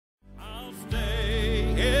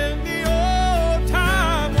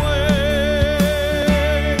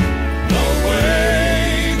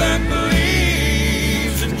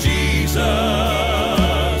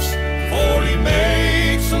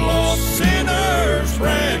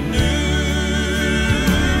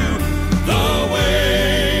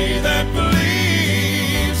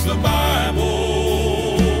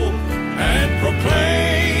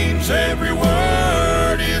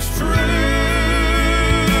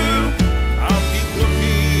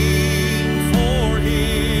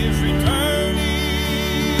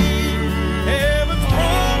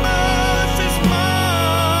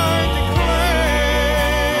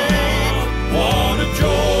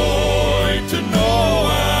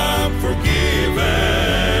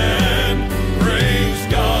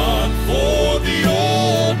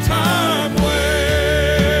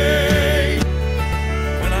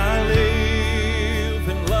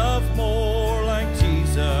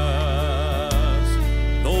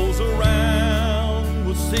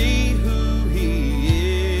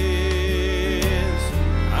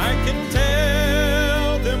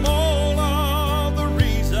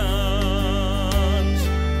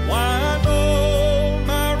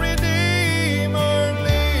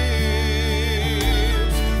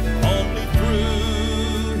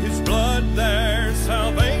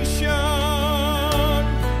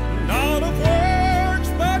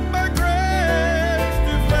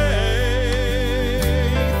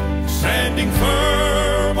standing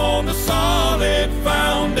firm on the solid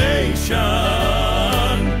foundation.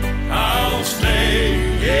 I'll stay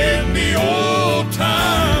in the old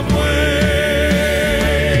time way,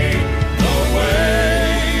 the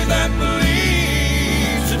way that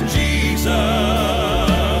believes in Jesus,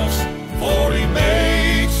 for He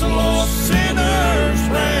makes lost sinners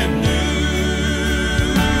brand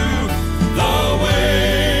new, the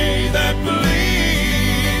way that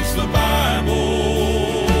believes the Bible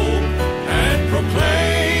and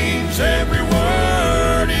proclaims every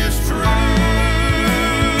word is true.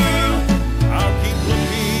 I'll keep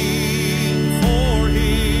looking for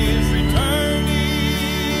His returning.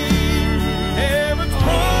 Heaven's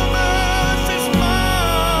promise is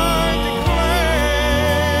mine to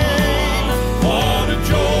claim. What a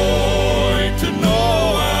joy to know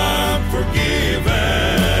I'm forgiven.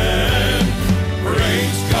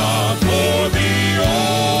 Praise God for the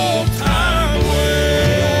old time way.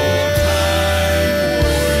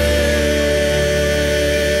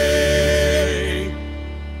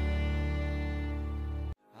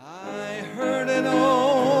 I heard an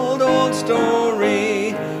old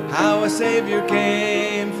story, how a Savior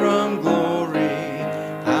came from glory,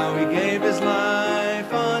 how He gave His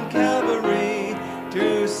life on Calvary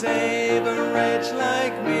to save a wretch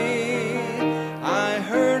like me. I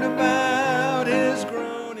heard about His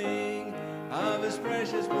groaning, of His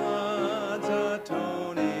precious blood's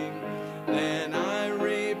atoning. Then I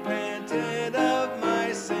repented of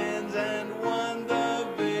my sins and won the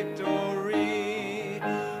victory.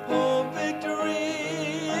 Oh,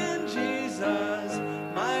 victory in Jesus,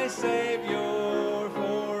 my Savior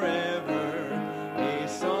forever. He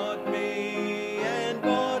sought me and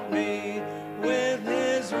bought me with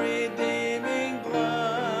His redeeming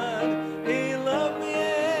blood. He loved me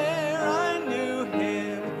ere I knew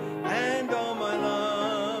Him, and all my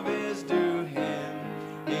love is due Him.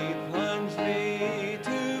 He plunged me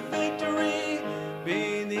to victory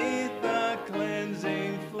beneath the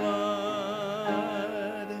cleansing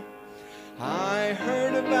flood. I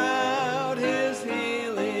heard about His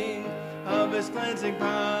healing, of His cleansing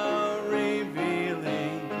power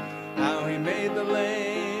revealing, how He made the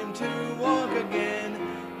lame to walk again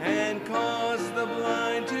and caused the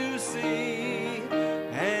blind to see.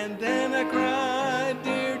 And then I cried,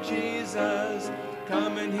 dear Jesus,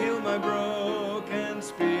 come and heal my broken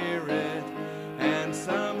spirit. And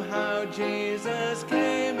somehow Jesus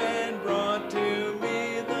came and brought to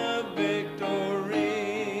me the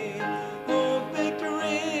victory. Oh,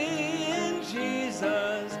 victory in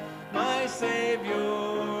Jesus, my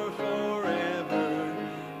Savior forever.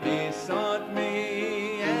 He sought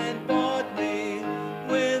me and bought me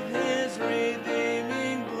with His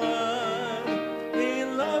redeeming blood. He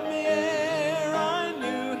loved me ere I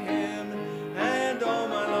knew Him, and all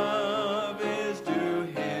my love is due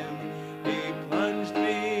Him. He plunged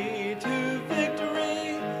me to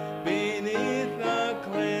victory beneath the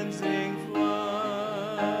cleansing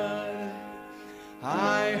flood.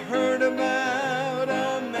 I heard about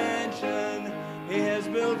a mansion He has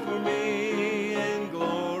built for me in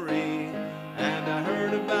glory, and I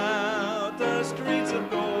heard about the streets of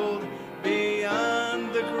gold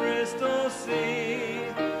beyond the crystal sea,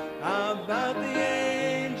 about the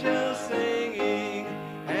angels singing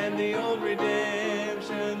and the old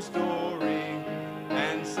redemption story.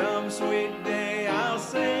 And some sweet day I'll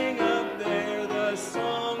sing up there the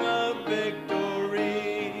song of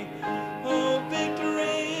victory. Oh,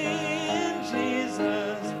 victory in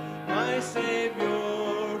Jesus, my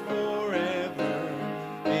Savior forever.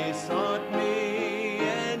 He sought me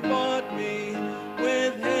and bought me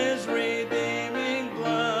with His redeeming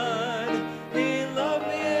blood. He loved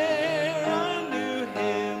me ere I knew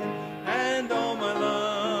Him, and all my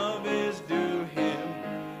love is due Him.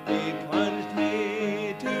 He plunged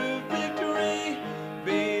me to victory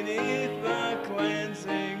beneath the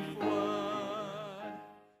cleansing flood.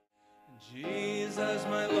 Jesus,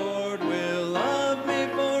 my Lord, will love me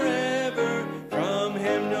forever. From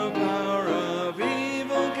Him no power of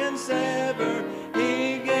evil can sever.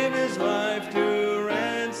 He gave His life to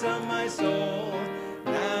ransom my soul.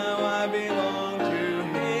 Now I belong to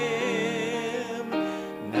Him.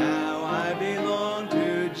 Now I belong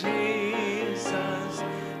to Jesus.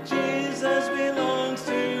 Jesus belongs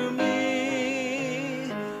to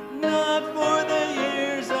me. Not for the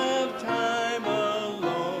years of time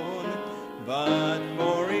alone, but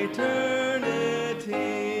for eternity.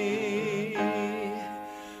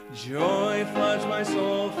 Joy floods my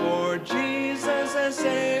soul, for Jesus has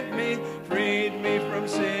saved me, freed me from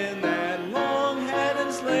sin that long had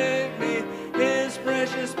enslaved me. His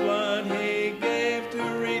precious blood He gave to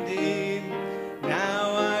redeem.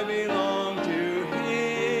 Now I belong to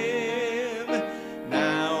Him.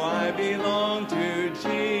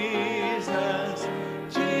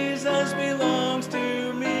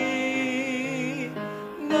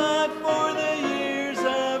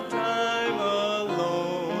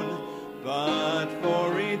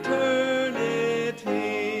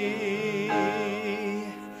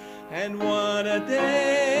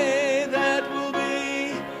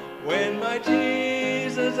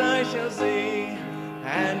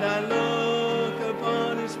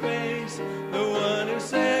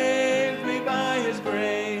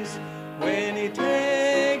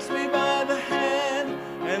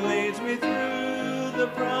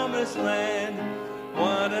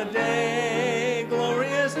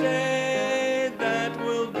 glorious day that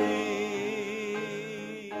will be.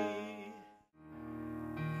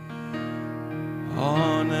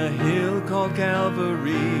 On a hill called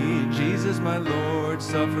Calvary, Jesus my Lord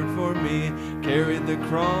suffered for me, carried the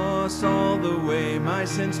cross all the way, my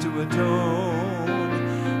sins to atone.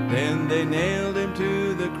 Then they nailed him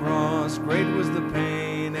to the cross, great was the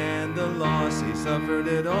pain and the loss, he suffered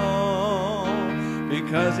it all,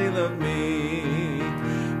 because he loved me.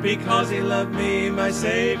 Because he loved me, my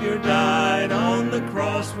Savior died, on the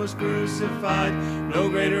cross was crucified. No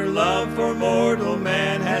greater love for mortal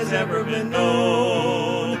man has ever been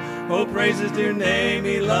known. Oh, praise his dear name,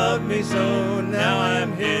 he loved me so. Now I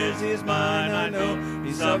am his, he is mine, I know.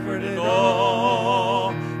 He suffered it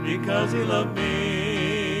all, because he loved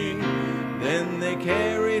me. Then they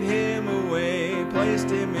carried him away, placed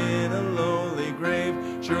him in a lowly grave.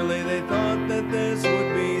 Surely they thought that this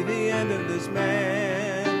would be the end of this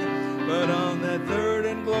man. But on that third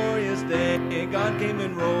and glorious day, God came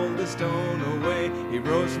and rolled the stone away. He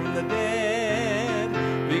rose from the dead,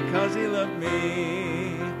 because he loved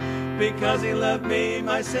me. Because he loved me,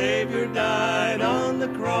 my Savior died, on the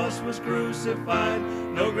cross was crucified.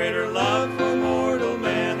 No greater love for mortal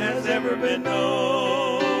man has ever been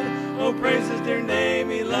known. Oh, praise his dear name,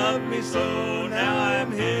 he loved me so. Now I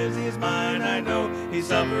am his, he is mine, I know. He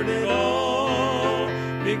suffered it all,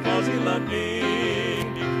 because he loved me.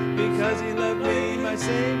 Because he loved me, my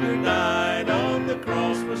Savior died, on the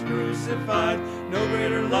cross was crucified. No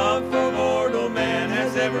greater love for mortal man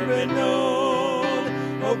has ever been known.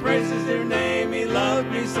 Oh, praise his dear name, he loved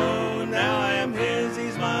me so. Now I am his,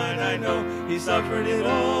 he's mine, I know. He suffered it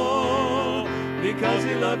all, because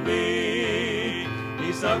he loved me.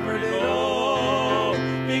 He suffered it all,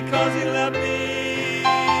 because he loved me.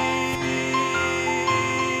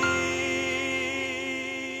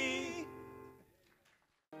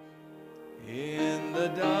 In the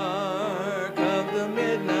dark of the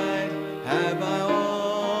midnight have I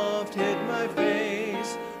oft hid my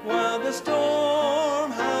face, while the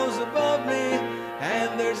storm howls above me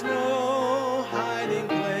and there's no hiding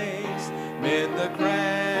place. Mid the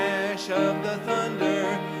crash of the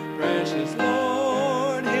thunder, precious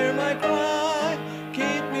Lord, hear my cry,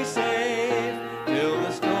 keep me safe till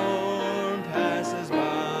the storm passes by.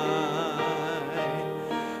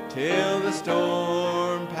 Till the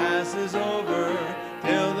storm passes over,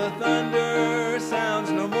 till the thunder sounds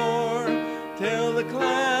no more, till the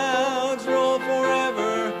clouds roll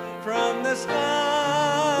forever from the sky.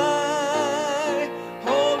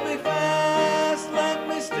 Hold me fast, let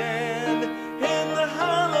me stand in the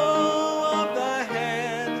hollow of thy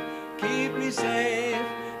hand. Keep me safe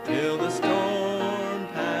till the storm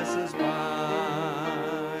passes by.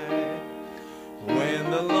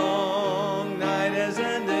 When the long night has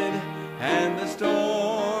ended and the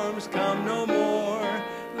storms come no more,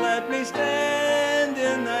 let me stand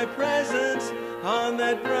in thy presence on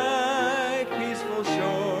that bright peaceful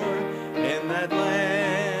shore, in that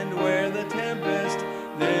land where the tempest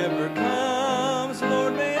never comes.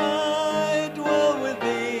 Lord, may I dwell with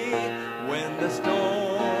thee when the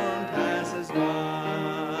storm passes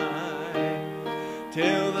by.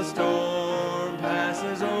 Till the storm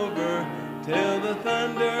passes over, till the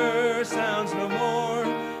thunder sounds no more,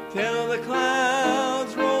 till the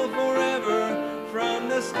clouds roll forever from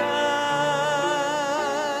the sky.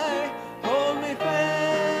 Hold me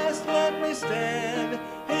fast, let me stand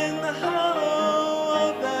in the hollow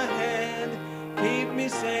of thy hand. Keep me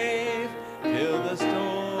safe till the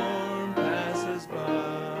storm passes by.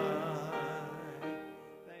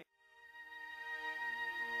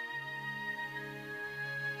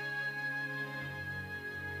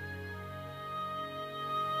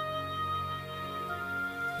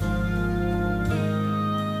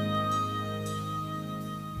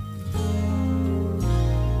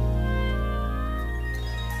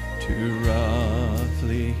 Two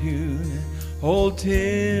roughly hewn old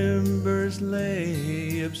timbers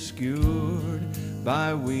lay obscured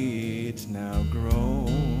by weeds now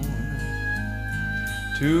grown,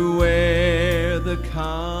 to where the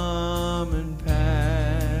common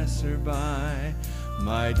passerby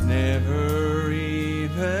might never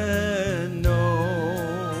even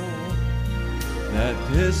know that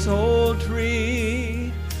this old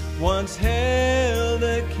tree once held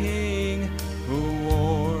a king who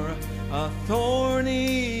wore a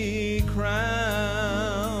thorny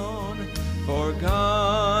crown. For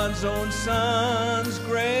God's own Son's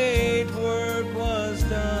great work was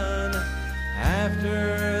done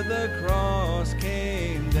after the cross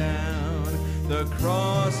came down. The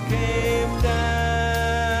cross came down,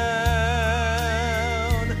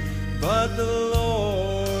 but the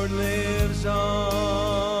Lord lives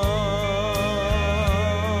on.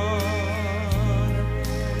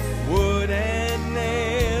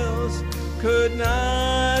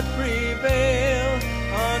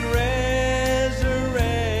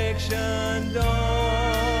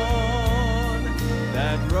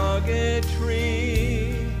 That rugged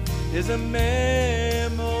tree is a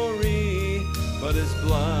memory, but his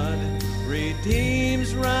blood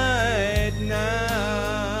redeems right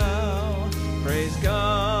now. Praise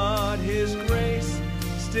God, his grace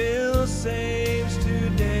still saves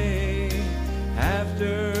today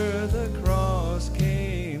after the cross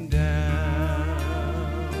came down.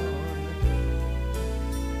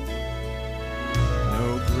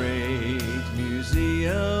 No great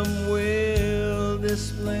museum will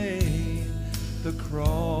display the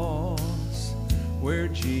cross where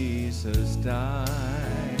Jesus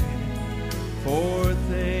died. For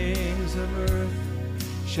things of earth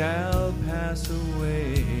shall pass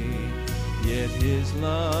away, yet his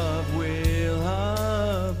love will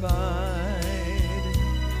abide.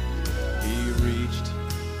 He reached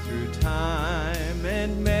through time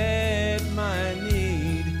and met my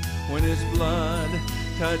need when his blood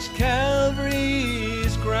touched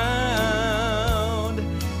Calvary's ground.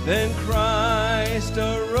 Then Christ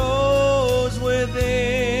arose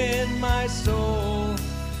within my soul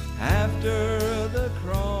after the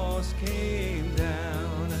cross came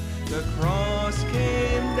down. The cross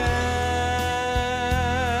came down,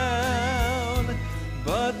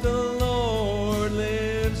 but the Lord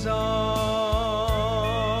lives on.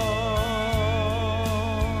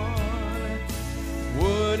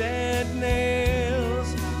 Wood and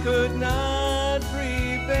nails could not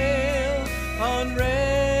prevail on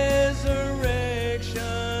resurrection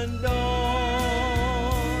dawn.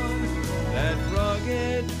 That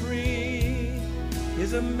rugged tree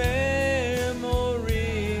is a memory,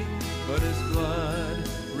 but his blood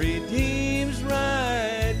redeems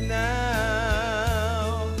right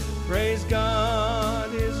now. Praise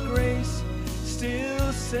God, his grace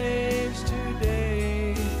still saves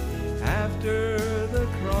today after the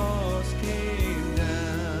cross came down.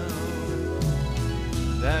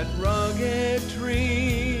 That rugged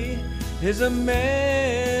tree is a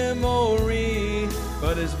memory,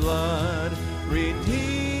 but his blood redeems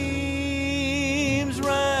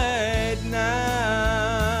right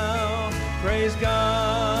now. Praise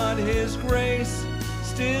God, his grace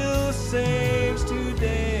still saves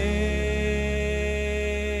today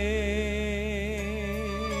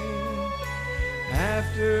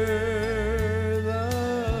after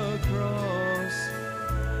the cross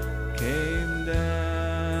came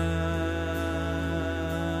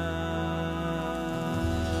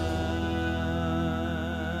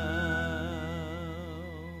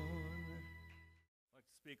I'd like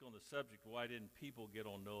to speak on the subject, why didn't people get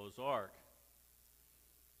on Noah's Ark?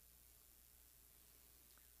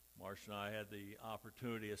 Marsh and I had the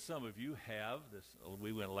opportunity, as some of you have,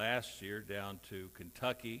 we went last year down to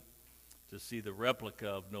Kentucky to see the replica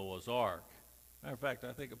of Noah's Ark. Matter of fact,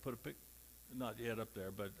 I think I put a pic, not yet up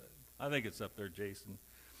there, but I think it's up there, Jason.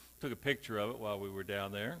 Took a picture of it while we were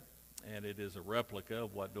down there, and it is a replica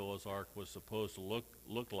of what Noah's Ark was supposed to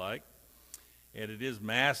look like. And it is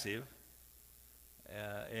massive,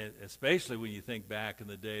 and especially when you think back in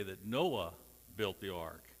the day that Noah built the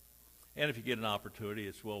ark. And if you get an opportunity,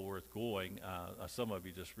 it's well worth going. Some of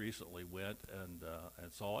you just recently went and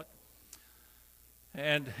saw it.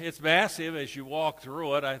 And it's massive as you walk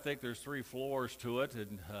through it. I think there's 3 floors to it,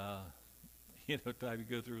 and time you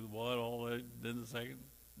go through the one, all the, then the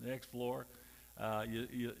next floor,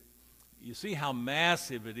 you see how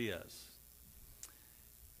massive it is.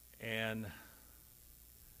 And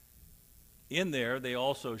in there, they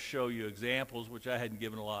also show you examples, which I hadn't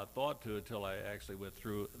given a lot of thought to until I actually went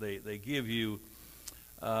through. They give you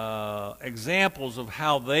examples of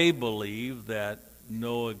how they believe that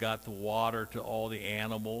Noah got the water to all the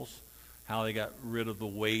animals, how they got rid of the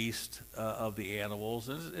waste of the animals.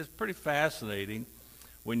 And it's pretty fascinating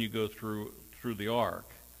when you go through the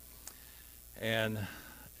ark. And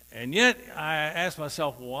yet, I asked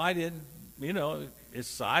myself, why didn't, it's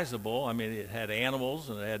sizable. I mean, it had animals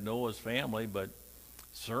and it had Noah's family, but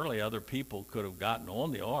certainly other people could have gotten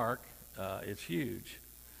on the ark. It's huge.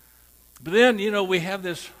 But then, we have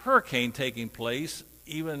this hurricane taking place,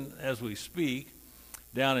 even as we speak,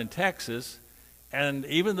 down in Texas. And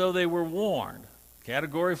even though they were warned,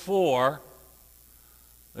 Category 4,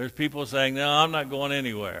 there's people saying, no, I'm not going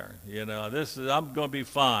anywhere. I'm going to be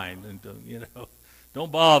fine. And,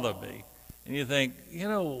 don't bother me. And you think,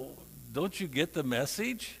 don't you get the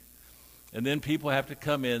message? And then people have to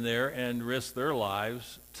come in there and risk their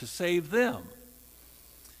lives to save them.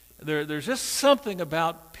 There's just something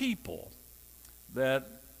about people that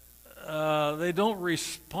they don't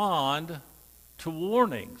respond to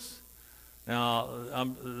warnings. Now,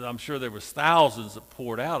 I'm sure there was thousands that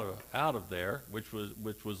poured out of there, which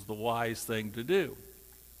was the wise thing to do.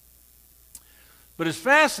 But it's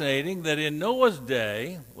fascinating that in Noah's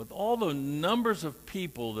day, with all the numbers of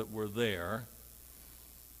people that were there,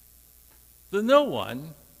 no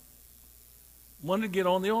one wanted to get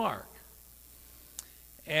on the ark.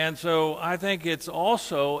 And so I think it's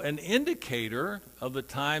also an indicator of the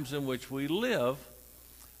times in which we live,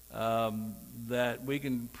 that we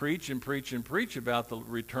can preach and preach and preach about the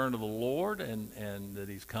return of the Lord, and that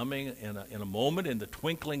he's coming in a moment, in the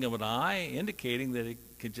twinkling of an eye, indicating that it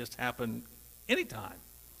could just happen anytime.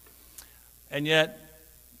 And yet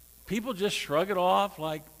people just shrug it off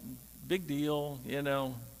like, big deal,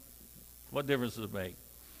 what difference does it make?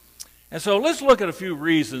 And so let's look at a few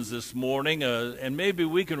reasons this morning, and maybe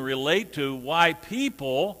we can relate to why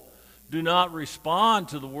people do not respond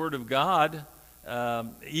to the Word of God,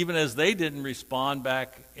 even as they didn't respond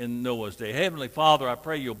back in Noah's day. Heavenly Father, I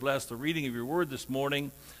pray you'll bless the reading of your Word this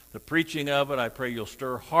morning, the preaching of it. I pray you'll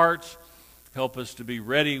stir hearts, help us to be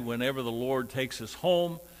ready whenever the Lord takes us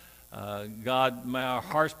home. God, may our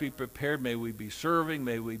hearts be prepared. May we be serving.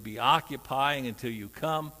 May we be occupying until you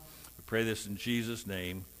come. We pray this in Jesus'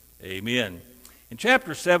 name. Amen. In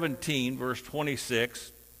chapter 17, verse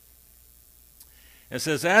 26, it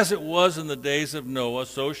says, "As it was in the days of Noah,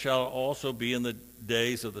 so shall it also be in the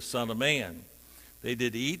days of the Son of Man. They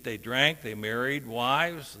did eat, they drank, they married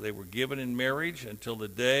wives, they were given in marriage until the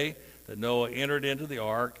day that Noah entered into the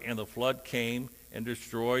ark, and the flood came and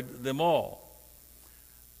destroyed them all.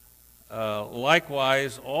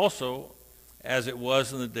 Likewise also, as it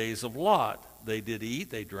was in the days of Lot. They did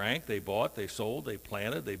eat, they drank, they bought, they sold, they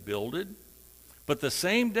planted, they builded. But the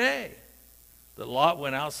same day that Lot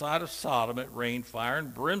went outside of Sodom, it rained fire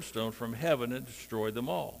and brimstone from heaven and destroyed them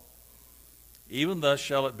all. Even thus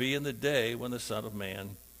shall it be in the day when the Son of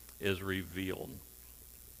Man is revealed."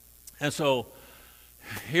 And so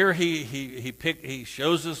here he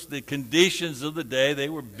shows us the conditions of the day. They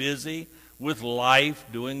were busy with life,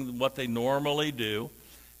 doing what they normally do,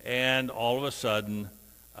 and all of a sudden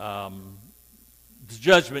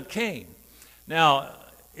judgment came. Now,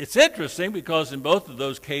 it's interesting because in both of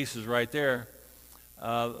those cases right there,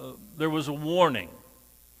 there was a warning.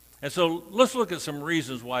 And so let's look at some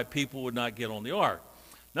reasons why people would not get on the ark.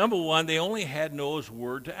 Number one, they only had Noah's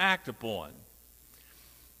word to act upon.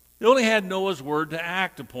 They only had Noah's word to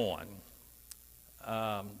act upon.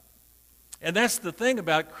 And that's the thing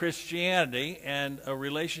about Christianity and a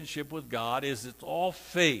relationship with God, is it's all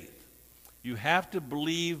faith. You have to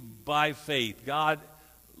believe by faith. God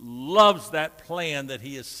loves that plan that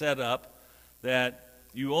he has set up, that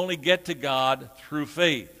you only get to God through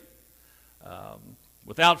faith.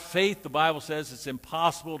 Without faith, the Bible says it's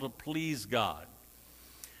impossible to please God.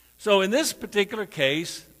 So in this particular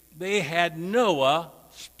case, they had Noah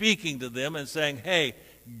speaking to them and saying, hey,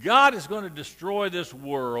 God is going to destroy this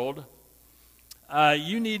world.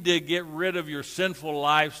 You need to get rid of your sinful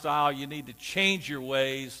lifestyle. You need to change your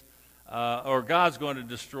ways, or God's going to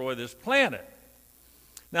destroy this planet.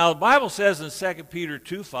 Now, the Bible says in 2 Peter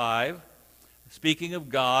 2:5, speaking of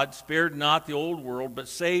God, spared not the old world, but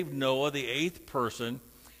saved Noah, the eighth person.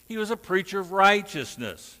 He was a preacher of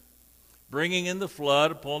righteousness, bringing in the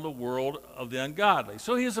flood upon the world of the ungodly.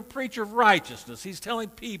 So he is a preacher of righteousness. He's telling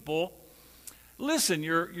people, listen,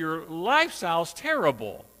 your lifestyle's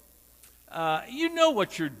terrible. You know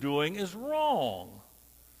what you're doing is wrong.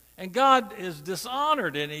 And God is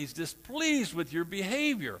dishonored and he's displeased with your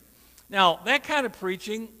behavior. Now, that kind of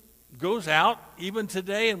preaching goes out even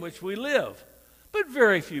today in which we live. But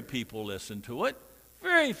very few people listen to it.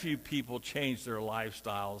 Very few people change their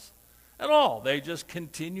lifestyles at all. They just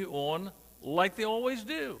continue on like they always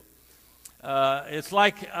do. It's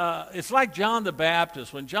like John the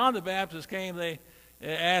Baptist. When John the Baptist came, they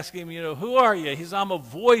asked him, who are you? He said, I'm a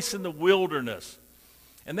voice in the wilderness.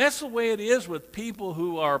 And that's the way it is with people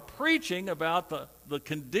who are preaching about the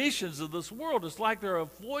conditions of this world. It's like they're a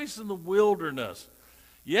voice in the wilderness.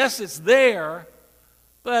 Yes, it's there,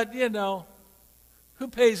 but, who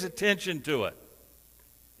pays attention to it?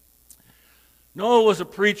 Noah was a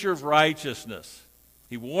preacher of righteousness.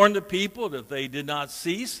 He warned the people that if they did not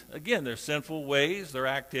cease, again, their sinful ways, their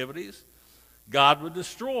activities, God would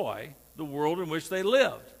destroy the world in which they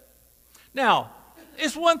lived. Now,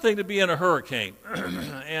 it's one thing to be in a hurricane,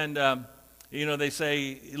 and they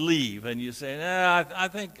say leave, and you say, I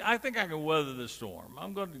think I can weather the storm.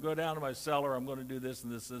 I'm going to go down to my cellar. I'm going to do this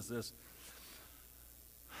and this.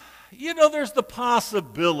 There's the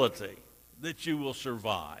possibility that you will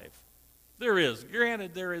survive. There is.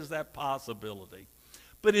 Granted, there is that possibility.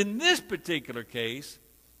 But in this particular case,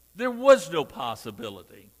 there was no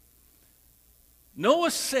possibility.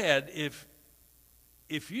 Noah said,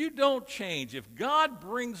 if you don't change, if God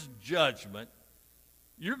brings judgment,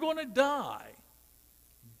 you're going to die.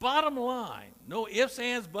 Bottom line, no ifs,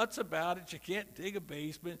 ands, buts about it. You can't dig a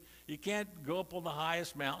basement. You can't go up on the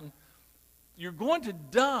highest mountain. You're going to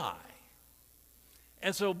die.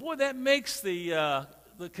 And so, boy, that makes the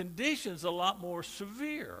conditions a lot more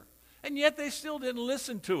severe. And yet they still didn't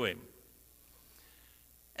listen to him.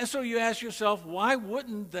 And so you ask yourself, why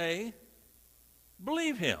wouldn't they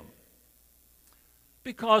believe him?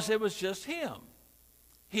 Because it was just him.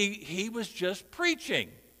 He was just preaching.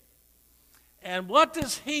 And what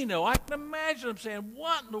does he know? I can imagine him saying,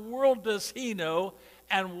 what in the world does he know,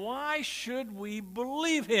 and why should we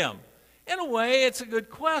believe him? In a way, it's a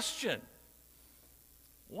good question.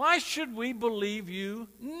 Why should we believe you,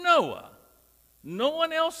 Noah? No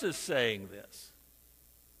one else is saying this.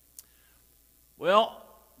 Well,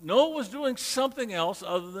 Noah was doing something else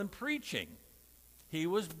other than preaching. He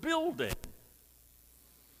was building.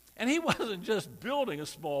 And he wasn't just building a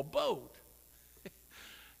small boat.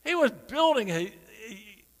 He was building a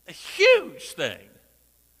huge thing.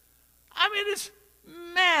 I mean, it's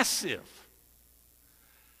massive.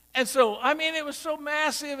 And so, I mean, it was so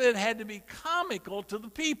massive it had to be comical to the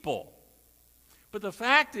people. But the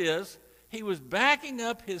fact is, he was backing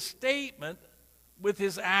up his statement with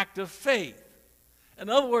his act of faith. In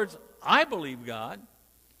other words, I believe God.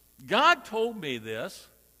 God told me this,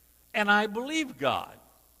 and I believe God.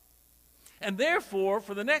 And therefore,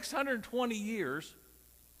 for the next 120 years,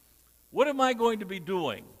 what am I going to be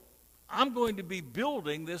doing? I'm going to be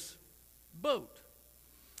building this boat.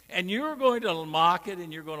 And you're going to mock it,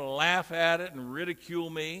 and you're going to laugh at it and ridicule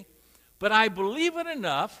me. But I believe it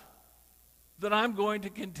enough that I'm going to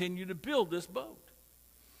continue to build this boat.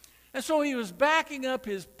 And so he was backing up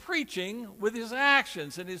his preaching with his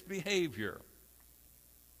actions and his behavior.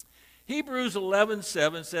 Hebrews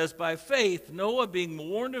 11:7 says, by faith, Noah being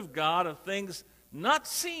warned of God of things not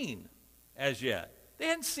seen as yet. They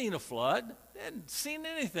hadn't seen a flood. They hadn't seen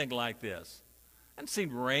anything like this. They hadn't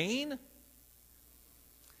seen rain.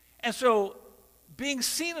 And so, being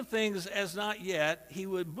seen of things as not yet, he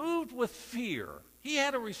was moved with fear. He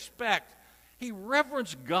had a respect. He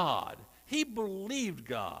reverenced God. He believed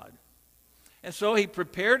God. And so he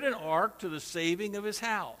prepared an ark to the saving of his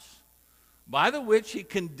house, by the which he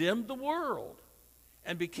condemned the world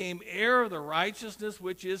and became heir of the righteousness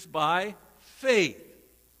which is by faith.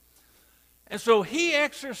 And so he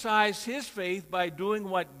exercised his faith by doing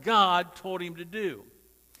what God told him to do.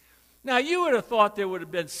 Now, you would have thought there would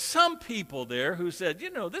have been some people there who said, you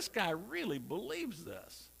know, this guy really believes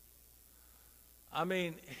this. I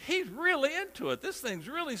mean, he's really into it. This thing's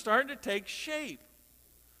really starting to take shape.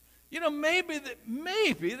 You know, maybe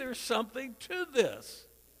there's something to this.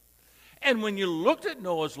 And when you looked at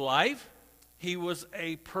Noah's life, he was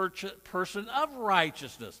a person of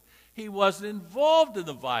righteousness. He wasn't involved in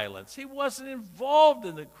the violence. He wasn't involved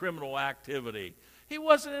in the criminal activity. He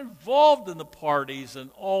wasn't involved in the parties and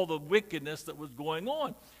all the wickedness that was going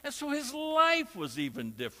on. And so his life was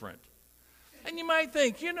even different. And you might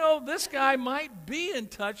think, you know, this guy might be in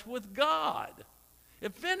touch with God.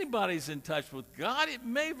 If anybody's in touch with God, it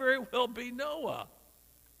may very well be Noah.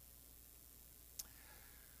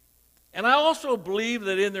 And I also believe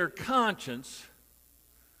that in their conscience,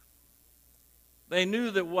 they knew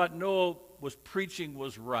that what Noah was preaching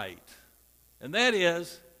was right. And that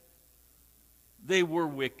is, they were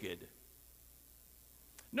wicked.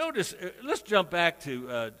 Notice, let's jump back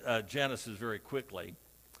to Genesis very quickly.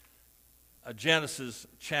 Genesis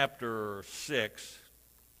chapter 6,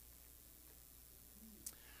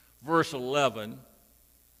 verse 11.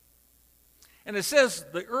 And it says,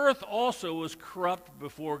 the earth also was corrupt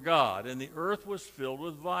before God, and the earth was filled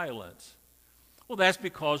with violence. Well, that's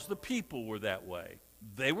because the people were that way.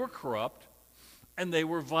 They were corrupt, and they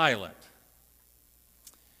were violent.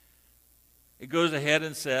 It goes ahead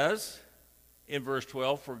and says, in verse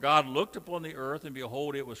 12, for God looked upon the earth, and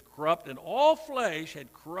behold, it was corrupt, and all flesh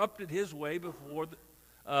had corrupted his way before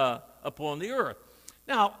upon the earth.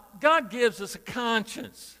 Now, God gives us a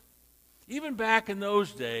conscience. Even back in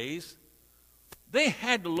those days, they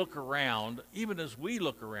had to look around, even as we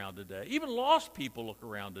look around today. Even lost people look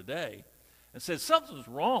around today and said, something's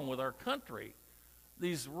wrong with our country.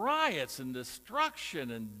 These riots and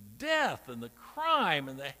destruction and death and the crime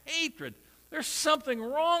and the hatred, there's something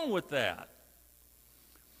wrong with that.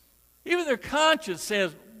 Even their conscience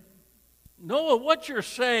says, Noah, what you're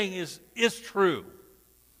saying is true.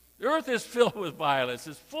 The earth is filled with violence.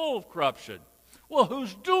 It's full of corruption. Well,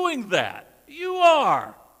 who's doing that? You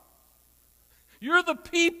are. You're the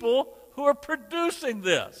people who are producing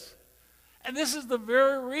this. And this is the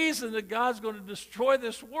very reason that God's going to destroy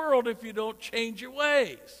this world if you don't change your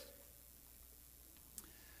ways.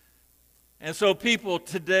 And so people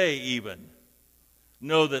today even,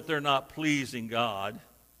 know that they're not pleasing God,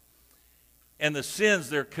 and the sins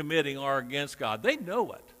they're committing are against God. They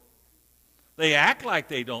know it. They act like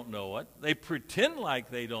they don't know it. They pretend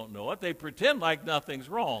like they don't know it. They pretend like nothing's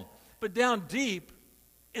wrong. But down deep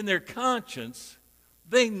in their conscience,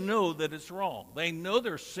 they know that it's wrong. They know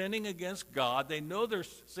they're sinning against God. They know they're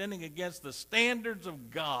sinning against the standards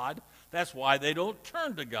of God. That's why they don't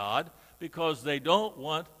turn to God, because they don't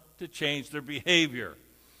want to change their behavior.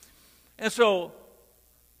 And so,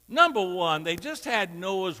 number one, they just had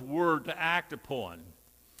Noah's word to act upon.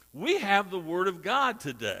 We have the word of God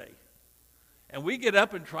today. And we get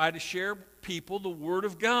up and try to share people the word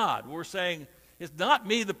of God. We're saying, it's not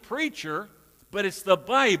me, the preacher, but it's the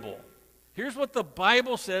Bible. Here's what the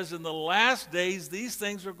Bible says: in the last days, these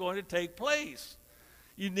things are going to take place.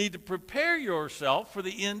 You need to prepare yourself for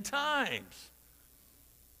the end times.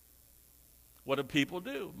 What do people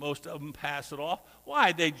do? Most of them pass it off.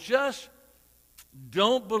 Why? They just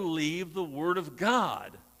don't believe the Word of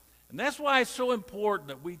God. And that's why it's so important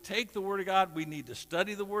that we take the Word of God. We need to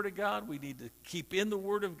study the Word of God. We need to keep in the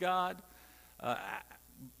Word of God.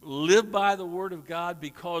 Live by the Word of God,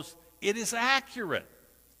 because it is accurate.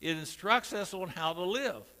 It instructs us on how to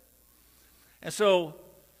live. And so,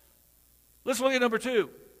 let's look at number two.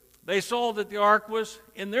 They saw that the ark was,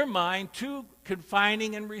 in their mind, too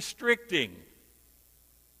confining and restricting.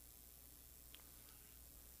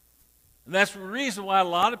 And that's the reason why a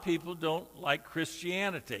lot of people don't like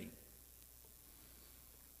Christianity.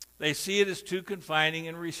 They see it as too confining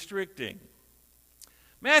and restricting.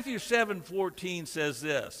 Matthew 7:14 says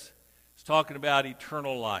this. It's talking about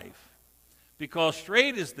eternal life. Because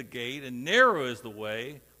straight is the gate, and narrow is the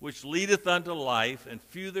way, which leadeth unto life, and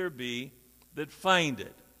few there be that find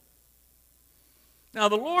it. Now,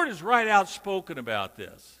 the Lord is right outspoken about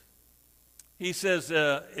this. He says,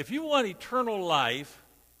 if you want eternal life,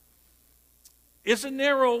 it's a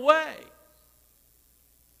narrow way.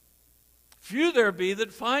 Few there be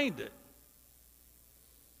that find it.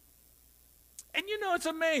 And you know, it's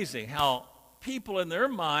amazing how people in their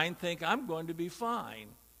mind think, I'm going to be fine.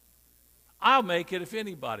 I'll make it if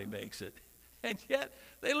anybody makes it. And yet,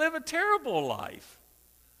 they live a terrible life.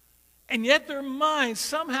 And yet their mind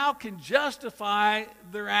somehow can justify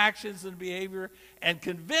their actions and behavior and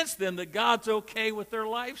convince them that God's okay with their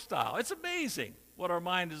lifestyle. It's amazing what our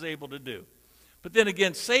mind is able to do. But then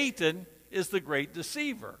again, Satan is the great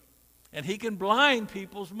deceiver. And he can blind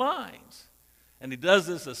people's minds. And he does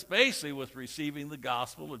this especially with receiving the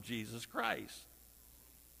gospel of Jesus Christ.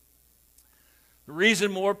 The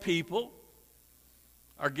reason more people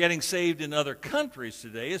are getting saved in other countries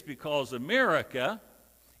today is because in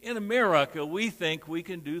America, we think we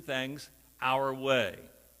can do things our way.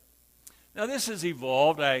 Now, this has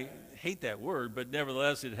evolved. I hate that word, but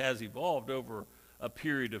nevertheless, it has evolved over a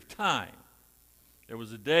period of time. There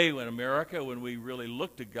was a day in America when we really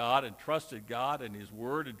looked to God and trusted God and His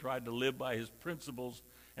Word and tried to live by His principles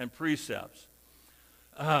and precepts.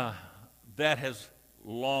 That has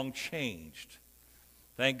long changed.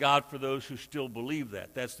 Thank God for those who still believe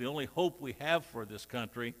that. That's the only hope we have for this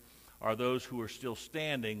country, are those who are still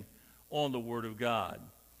standing on the Word of God.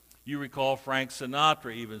 You recall Frank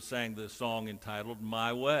Sinatra even sang this song entitled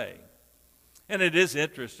My Way. And it is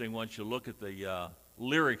interesting once you look at the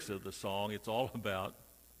lyrics of the song. It's all about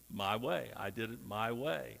my way. I did it my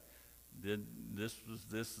way. This,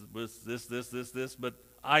 but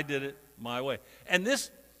I did it my way. And this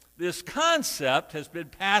concept has been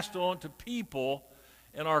passed on to people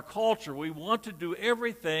in our culture. We want to do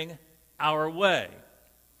everything our way.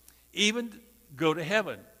 Even go to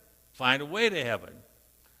heaven. Find a way to heaven.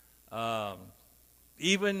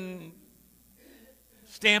 Even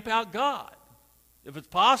stamp out God. If it's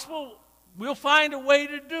possible, we'll find a way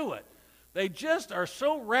to do it. They just are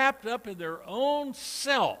so wrapped up in their own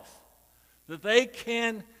self that they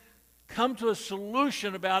can come to a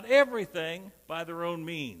solution about everything by their own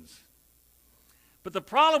means. But the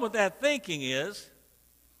problem with that thinking is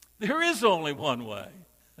there is only one way.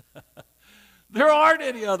 There aren't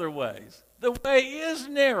any other ways. The way is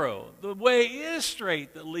narrow. The way is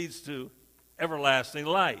straight that leads to everlasting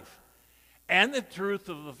life. And the truth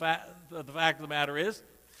of the fact of the matter is,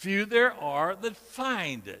 few there are that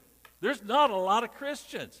find it. There's not a lot of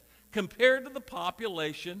Christians compared to the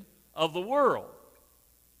population of the world.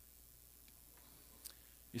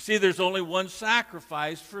 You see, there's only one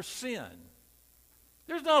sacrifice for sin.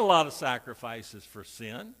 There's not a lot of sacrifices for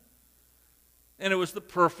sin. And it was the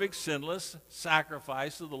perfect, sinless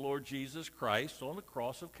sacrifice of the Lord Jesus Christ on the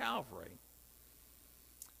cross of Calvary.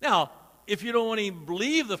 Now, if you don't even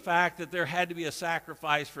believe the fact that there had to be a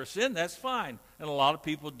sacrifice for sin, that's fine. And a lot of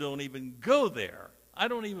people don't even go there. I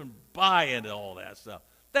don't even buy into all that stuff.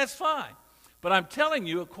 That's fine. But I'm telling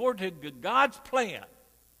you, according to God's plan,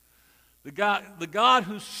 the God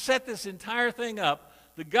who set this entire thing up,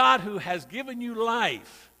 the God who has given you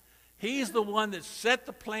life, he's the one that set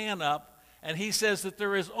the plan up, and he says that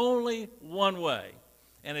there is only one way.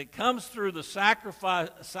 And it comes through the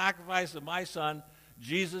sacrifice of my son,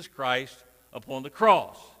 Jesus Christ, upon the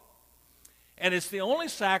cross. And it's the only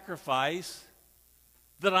sacrifice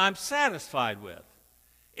that I'm satisfied with.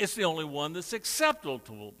 It's the only one that's acceptable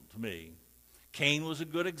to me. Cain was a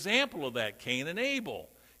good example of that. Cain and Abel.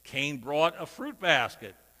 Cain brought a fruit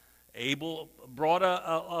basket. Abel brought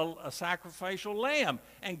a sacrificial lamb.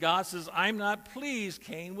 And God says, I'm not pleased,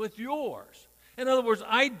 Cain, with yours. In other words,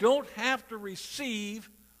 I don't have to receive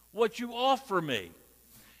what you offer me.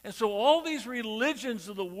 And so all these religions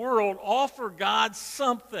of the world offer God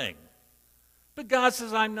something. But God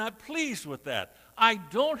says, I'm not pleased with that. I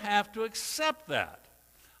don't have to accept that.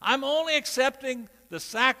 I'm only accepting the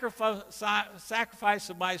sacrifice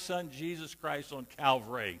of my son, Jesus Christ, on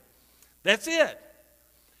Calvary. That's it.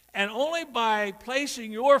 And only by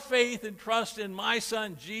placing your faith and trust in my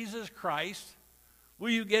son, Jesus Christ, will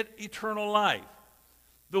you get eternal life.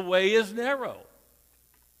 The way is narrow.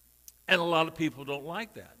 And a lot of people don't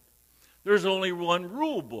like that. There's only one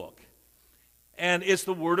rule book, and it's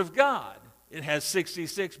the Word of God. It has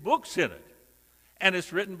 66 books in it, and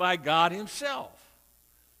it's written by God himself.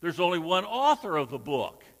 There's only one author of the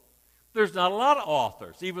book. There's not a lot of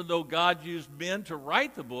authors. Even though God used men to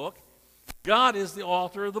write the book, God is the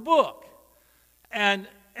author of the book. And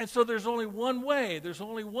so there's only one way. There's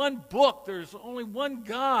only one book. There's only one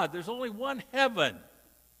God. There's only one heaven.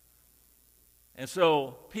 And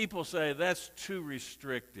so people say that's too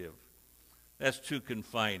restrictive. That's too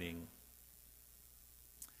confining.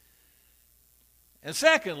 And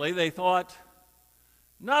secondly, they thought,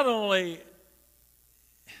 not only,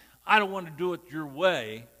 I don't want to do it your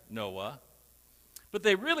way, Noah, but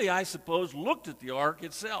they really, I suppose, looked at the ark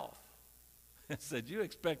itself and said, you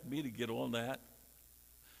expect me to get on that?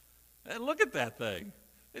 And look at that thing.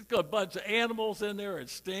 It's got a bunch of animals in there. It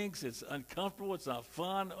stinks. It's uncomfortable. It's not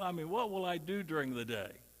fun. I mean, what will I do during the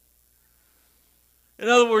day? In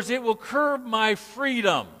other words, it will curb my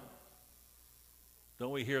freedom.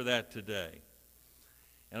 Don't we hear that today?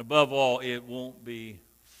 And above all, it won't be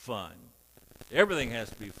fun. Everything has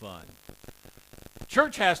to be fun.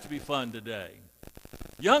 Church has to be fun today.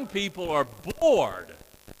 Young people are bored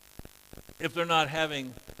if they're not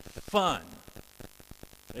having fun.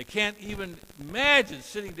 They can't even imagine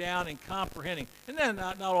sitting down and comprehending. And then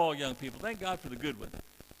not all young people. Thank God for the good ones.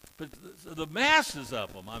 But the masses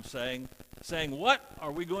of them, I'm saying, what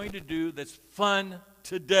are we going to do that's fun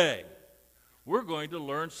today? We're going to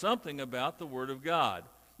learn something about the Word of God.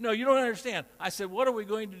 No, you don't understand. I said, what are we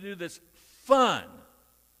going to do that's fun?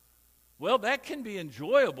 Well, that can be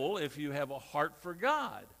enjoyable if you have a heart for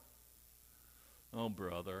God. Oh,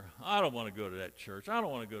 brother, I don't want to go to that church. I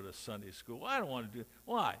don't want to go to Sunday school. I don't want to do it.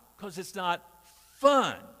 Why? Because it's not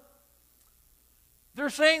fun. They're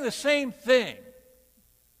saying the same thing.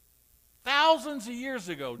 Thousands of years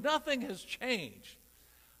ago, nothing has changed.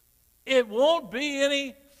 It won't be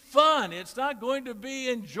any fun. It's not going to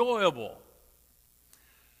be enjoyable.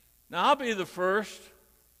 Now, I'll be the first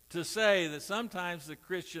to say that sometimes the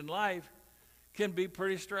Christian life can be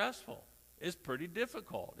pretty stressful. It's pretty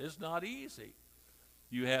difficult. It's not easy.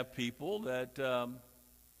 You have people that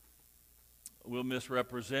will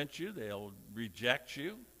misrepresent you. They'll reject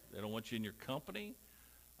you. They don't want you in your company.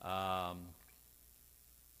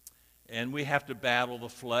 And we have to battle the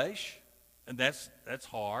flesh, and that's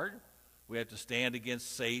hard. We have to stand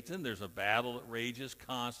against Satan. There's a battle that rages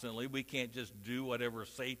constantly. We can't just do whatever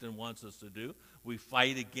Satan wants us to do. We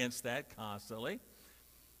fight against that constantly.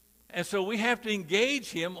 And so we have to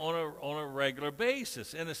engage him on a regular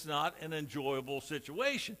basis, and it's not an enjoyable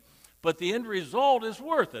situation. But the end result is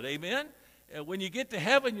worth it, amen? And when you get to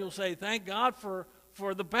heaven, you'll say, thank God for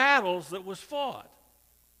the battles that was fought.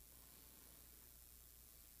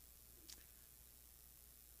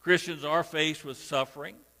 Christians are faced with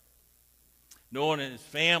suffering. Noah and his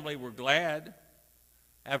family were glad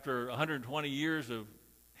after 120 years of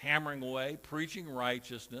hammering away, preaching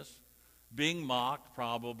righteousness, being mocked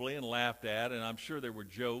probably and laughed at, and I'm sure there were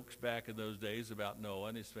jokes back in those days about Noah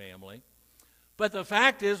and his family. But the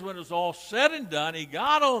fact is, when it was all said and done, he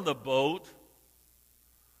got on the boat,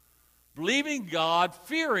 believing God,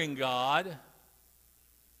 fearing God,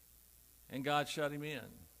 and God shut him in.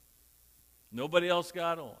 Nobody else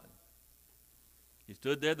got on. He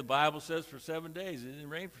stood there, the Bible says, for 7 days. It didn't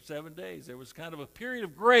rain for 7 days. There was kind of a period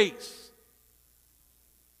of grace.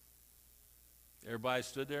 Everybody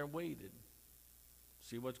stood there and waited.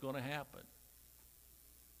 see what's going to happen.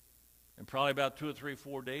 And probably about 2 or 3,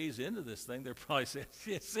 4 days into this thing, they're probably saying,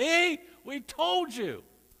 see, we told you.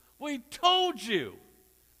 We told you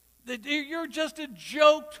that you're just a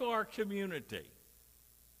joke to our community.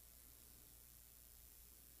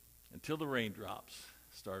 Until the raindrops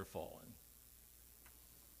started falling.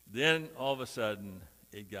 Then, all of a sudden,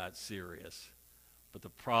 it got serious. But the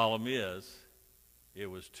problem is, it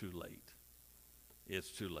was too late.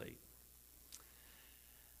 It's too late.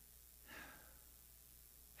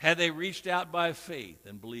 Had they reached out by faith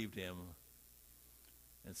and believed him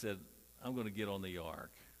and said, I'm going to get on the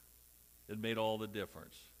ark, it made all the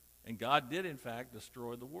difference. And God did, in fact,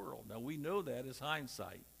 destroy the world. Now, we know that as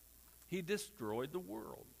hindsight. He destroyed the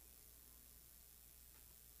world.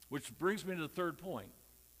 Which brings me to the third point.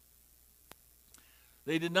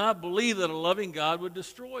 They did not believe that a loving God would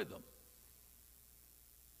destroy them.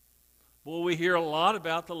 Well, we hear a lot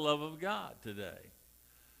about the love of God today.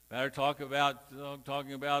 Better talking about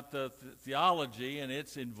the theology and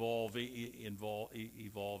its evolving.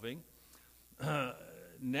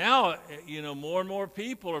 Now, more and more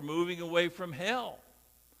people are moving away from hell.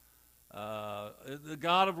 The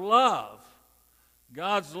God of love.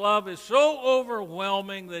 God's love is so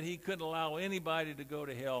overwhelming that he couldn't allow anybody to go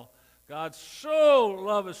to hell. God's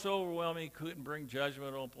love is so overwhelming he couldn't bring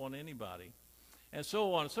judgment upon anybody. And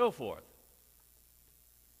so on and so forth.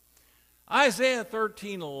 Isaiah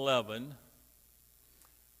 13:11,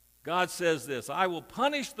 God says this, I will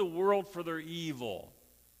punish the world for their evil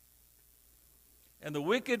and the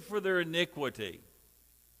wicked for their iniquity.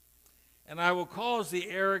 And I will cause the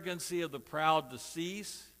arrogancy of the proud to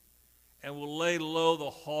cease and will lay low the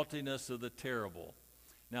haughtiness of the terrible.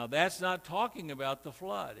 Now, that's not talking about the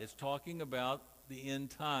flood. It's talking about the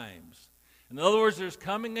end times. In other words, there's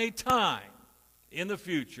coming a time in the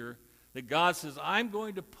future that God says, I'm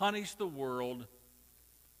going to punish the world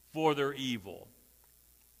for their evil.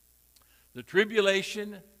 The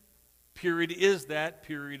tribulation period is that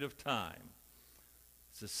period of time.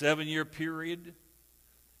 It's a 7-year period,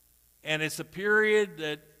 and it's a period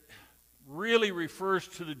that really refers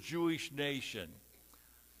to the Jewish nation.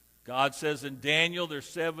 God says in Daniel there's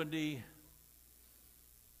 70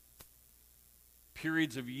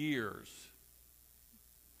 periods of years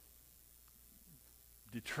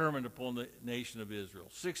determined upon the nation of Israel.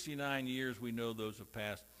 69 years, we know those have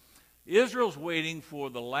passed. Israel's waiting for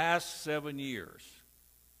the last 7 years,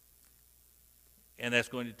 and that's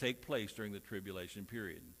going to take place during the tribulation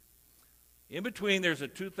period. In between, there's a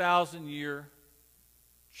 2,000-year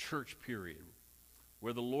church period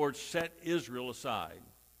where the Lord set Israel aside,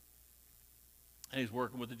 and he's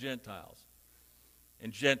working with the Gentiles.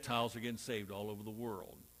 And Gentiles are getting saved all over the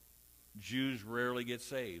world. Jews rarely get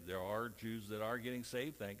saved. There are Jews that are getting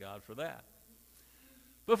saved, thank God for that.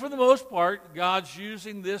 But for the most part, God's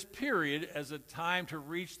using this period as a time to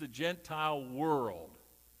reach the Gentile world.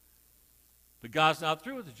 But God's not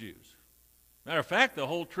through with the Jews. Matter of fact, the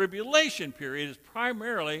whole tribulation period is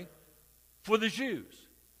primarily for the Jews.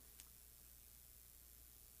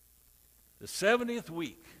 The 70th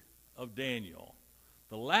week of Daniel,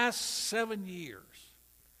 the last 7 years,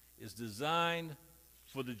 is designed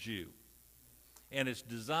for the Jew. And it's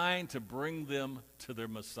designed to bring them to their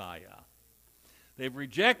Messiah. They've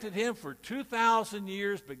rejected him for 2,000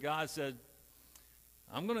 years, but God said,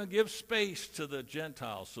 I'm going to give space to the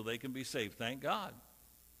Gentiles so they can be saved. Thank God.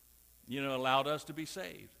 Allowed us to be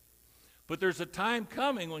saved. But there's a time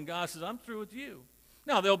coming when God says, I'm through with you.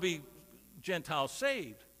 Now, there'll be Gentiles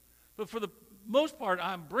saved. But for the most part,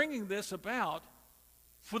 I'm bringing this about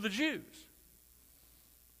for the Jews.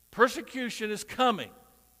 Persecution is coming.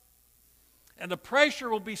 And the pressure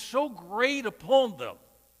will be so great upon them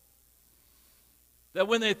that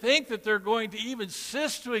when they think that they're going to even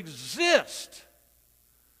cease to exist,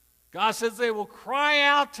 God says they will cry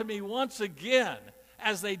out to me once again,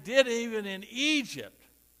 as they did even in Egypt.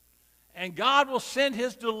 And God will send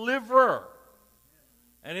his deliverer.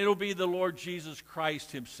 And it'll be the Lord Jesus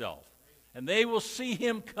Christ himself. And they will see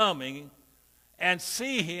him coming and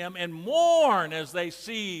see him and mourn as they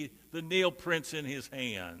see the nail prints in his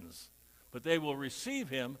hands. But they will receive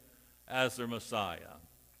him as their Messiah.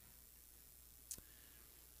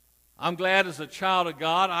 I'm glad as a child of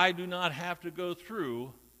God, I do not have to go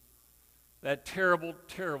through that terrible,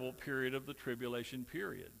 terrible period of the tribulation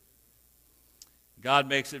period. God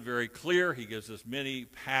makes it very clear. He gives us many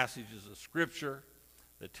passages of Scripture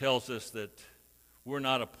that tells us that we're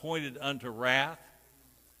not appointed unto wrath,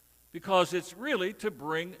 because it's really to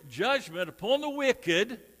bring judgment upon the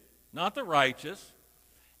wicked, not the righteous,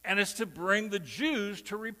 and it's to bring the Jews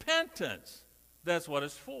to repentance. That's what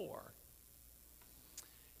it's for.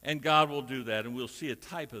 And God will do that, and we'll see a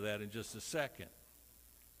type of that in just a second.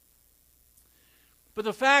 But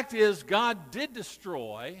the fact is, God did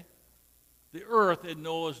destroy the earth in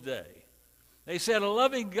Noah's day. They said a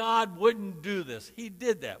loving God wouldn't do this. He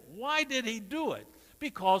did that. Why did he do it?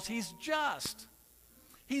 Because he's just.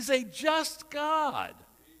 He's a just God.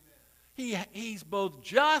 He's both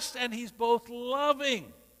just and he's both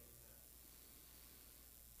loving.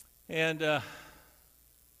 And I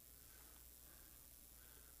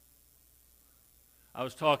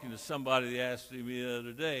was talking to somebody that asked me the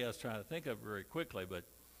other day. I was trying to think of it very quickly, but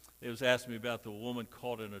they was asking me about the woman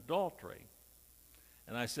caught in adultery.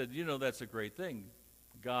 And I said, you know, that's a great thing.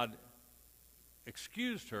 God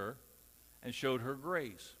excused her and showed her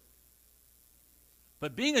grace.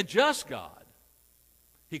 But being a just God,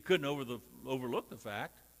 he couldn't overlook the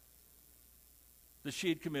fact that she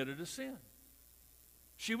had committed a sin.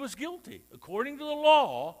 She was guilty. According to the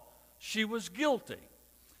law, she was guilty.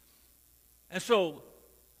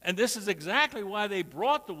 And this is exactly why they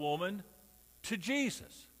brought the woman to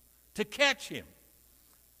Jesus, to catch him.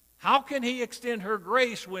 How can he extend her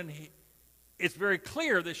grace when it's very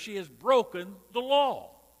clear that she has broken the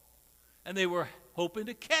law? And they were hoping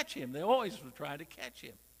to catch him. They always were trying to catch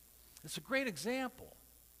him. It's a great example.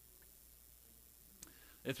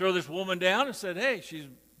 They throw this woman down and said, hey, she's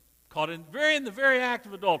caught in the very act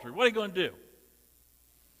of adultery. What are you going to do?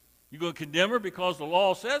 You going to condemn her because the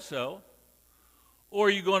law says so? Or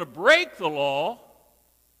are you going to break the law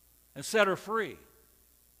and set her free?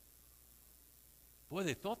 Boy,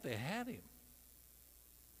 they thought they had him.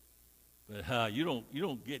 But you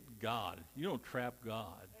don't get God. You don't trap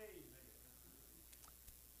God.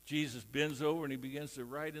 Jesus bends over and he begins to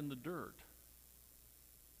write in the dirt.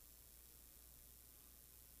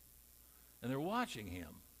 And they're watching him.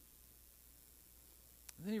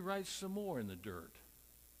 And then he writes some more in the dirt.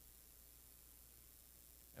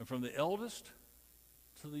 And from the eldest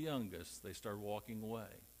to the youngest, they start walking away.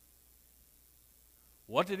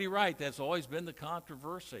 What did he write? That's always been the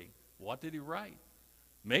controversy. What did he write?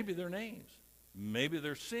 Maybe their names. Maybe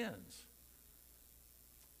their sins.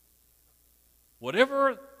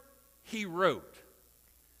 Whatever he wrote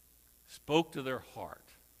spoke to their heart.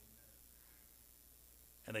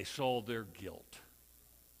 And they saw their guilt.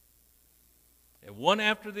 And one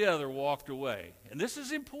after the other walked away. And this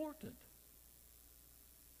is important.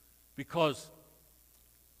 Because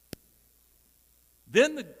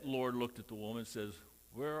then the Lord looked at the woman and says,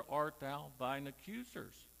 where art thou thine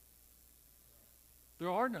accusers? There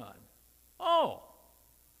are none. Oh,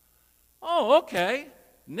 okay.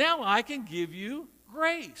 Now I can give you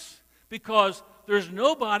grace. Because there's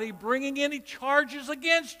nobody bringing any charges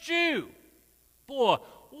against you. Boy,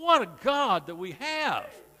 what a God that we have.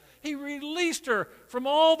 He released her from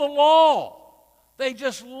all the law. They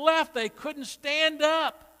just left. They couldn't stand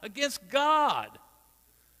up against God.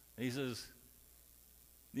 And he says,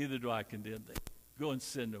 neither do I condemn thee. Go and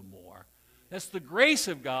sin no more. That's the grace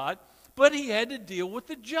of God, but he had to deal with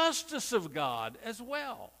the justice of God as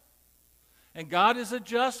well. And God is a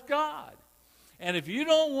just God. And if you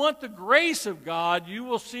don't want the grace of God, you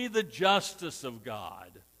will see the justice of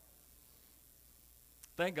God.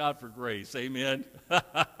 Thank God for grace. Amen.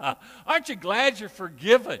 Aren't you glad you're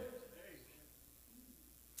forgiven?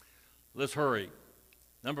 Let's hurry.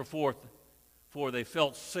 Number four, they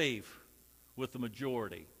felt safe with the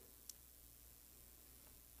majority.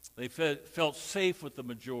 They felt safe with the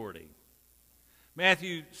majority.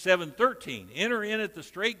 Matthew 7:13, enter in at the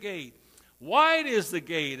straight gate. Wide is the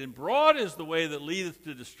gate, and broad is the way that leadeth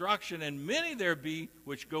to destruction, and many there be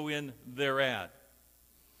which go in thereat.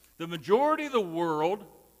 The majority of the world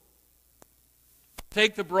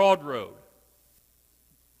take the broad road.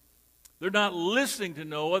 They're not listening to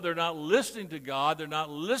Noah. They're not listening to God. They're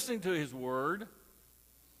not listening to his word.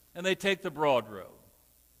 And they take the broad road.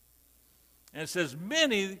 And it says,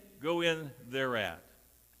 many go in thereat.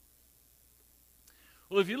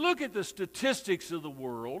 Well, if you look at the statistics of the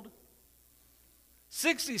world,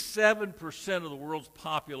 67% of the world's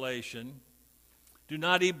population do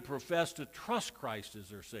not even profess to trust Christ as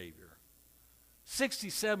their Savior.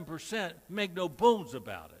 67% make no bones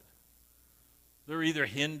about it. They're either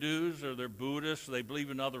Hindus or they're Buddhists, or they believe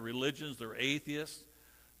in other religions, they're atheists,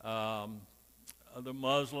 the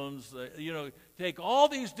Muslims. Take all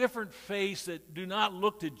these different faiths that do not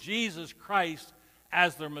look to Jesus Christ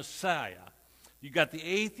as their Messiah. You got the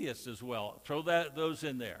atheists as well. Throw those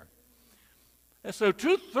in there. And so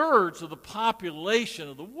 2/3 of the population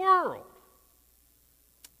of the world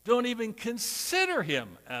don't even consider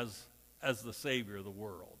him as the Savior of the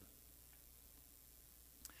world.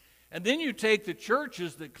 And then you take the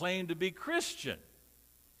churches that claim to be Christian.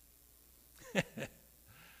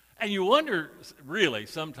 And you wonder, really,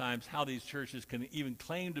 sometimes how these churches can even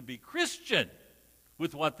claim to be Christian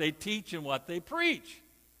with what they teach and what they preach.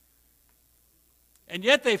 And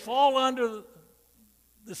yet they fall under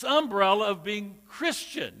this umbrella of being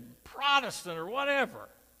Christian, Protestant, or whatever.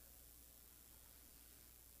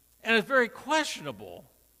 And it's very questionable,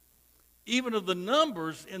 even of the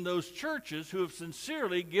numbers in those churches who have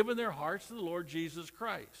sincerely given their hearts to the Lord Jesus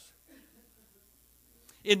Christ.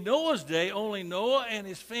 In Noah's day, only Noah and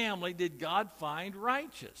his family did God find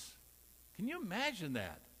righteous. Can you imagine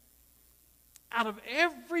that? Out of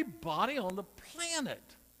everybody on the planet,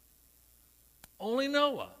 only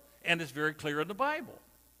Noah. And it's very clear in the Bible.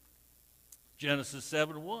 Genesis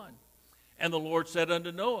 7:1. And the Lord said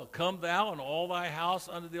unto Noah, Come thou and all thy house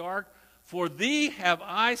unto the ark, for thee have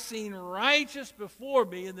I seen righteous before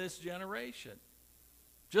me in this generation.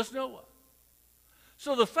 Just Noah.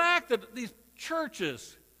 So the fact that these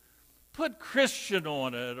churches put Christian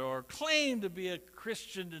on it or claim to be a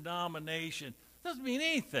Christian denomination doesn't mean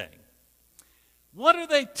anything. What are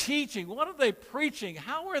they teaching? What are they preaching?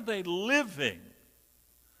 How are they living?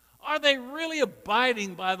 Are they really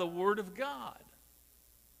abiding by the Word of God?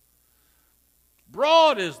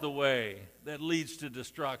 Broad is the way that leads to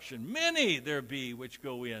destruction. Many there be which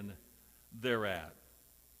go in thereat.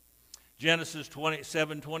 Genesis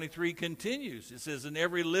 7:23 continues. It says, And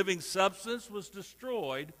every living substance was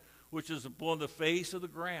destroyed, which is upon the face of the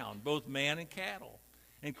ground, both man and cattle,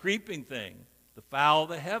 and creeping thing, the fowl of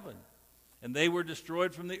the heaven. And they were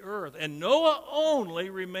destroyed from the earth. And Noah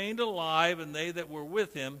only remained alive, and they that were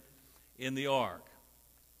with him in the ark.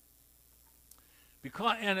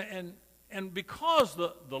 Because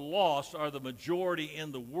the lost are the majority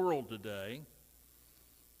in the world today,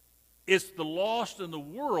 it's the lost in the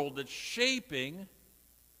world that's shaping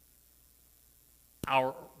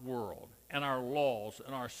our world and our laws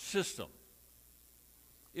and our system.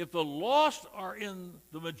 If the lost are in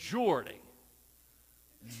the majority,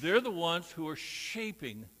 they're the ones who are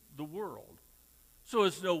shaping the world. So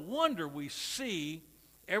it's no wonder we see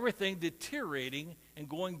everything deteriorating and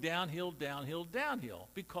going downhill, downhill, downhill,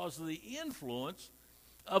 because of the influence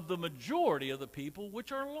of the majority of the people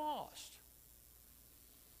which are lost.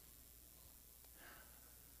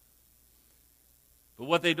 But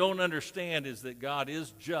what they don't understand is that God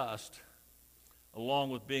is just, along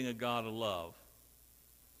with being a God of love.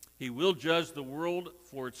 He will judge the world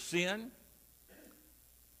for its sin.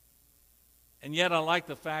 And yet I like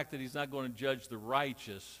the fact that he's not going to judge the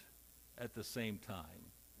righteous at the same time.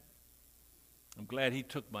 I'm glad he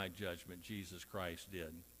took my judgment, Jesus Christ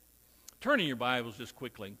did. Turning your Bibles just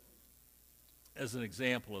quickly as an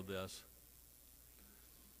example of this.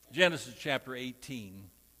 Genesis chapter 18,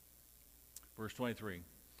 verse 23.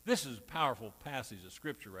 This is a powerful passage of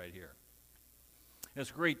Scripture right here.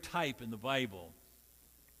 It's a great type in the Bible.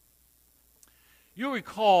 You'll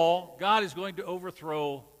recall God is going to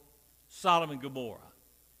overthrow Sodom and Gomorrah.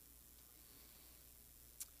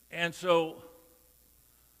 And so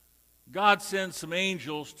God sends some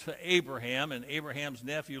angels to Abraham, and Abraham's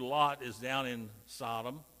nephew Lot is down in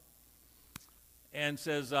Sodom, and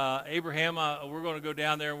says, Abraham, we're going to go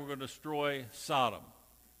down there and we're going to destroy Sodom.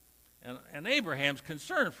 And Abraham's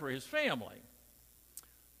concerned for his family.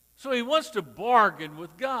 So he wants to bargain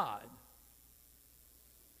with God.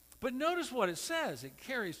 But notice what it says. It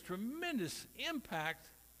carries tremendous impact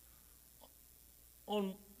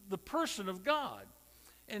on the person of God.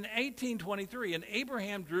 In 18:23, and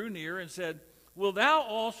Abraham drew near and said, Will thou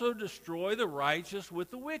also destroy the righteous with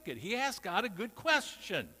the wicked? He asked God a good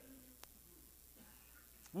question.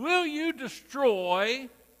 Will you destroy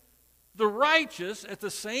the righteous at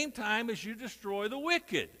the same time as you destroy the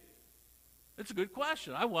wicked? It's a good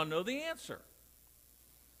question. I want to know the answer.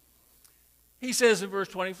 He says in verse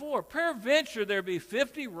 24, Peradventure there be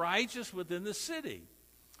 50 righteous within the city.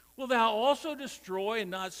 Will thou also destroy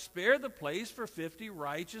and not spare the place for 50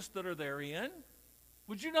 righteous that are therein?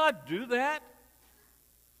 Would you not do that?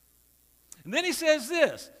 And then he says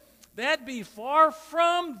this, That be far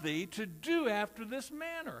from thee to do after this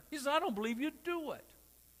manner. He says, I don't believe you'd do it.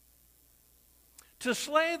 To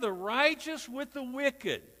slay the righteous with the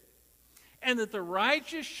wicked, and that the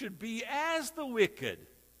righteous should be as the wicked.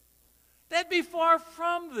 That be far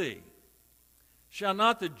from thee. Shall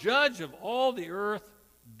not the judge of all the earth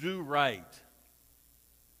do right?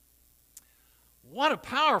 What a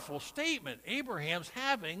powerful statement Abraham's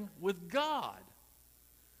having with God.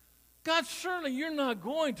 God, certainly you're not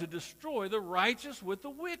going to destroy the righteous with the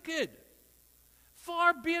wicked.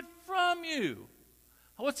 Far be it from you.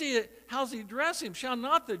 How's he address him? Shall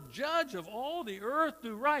not the judge of all the earth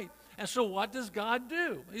do right? And so what does God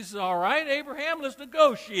do? He says, all right, Abraham, let's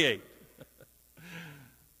negotiate.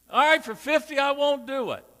 All right, for 50, I won't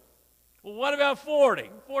do it. Well, what about 40,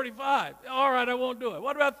 45? All right, I won't do it.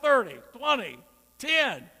 What about 30, 20,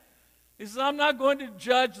 10? He says, I'm not going to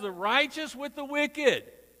judge the righteous with the wicked.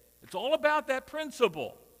 It's all about that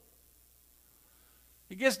principle.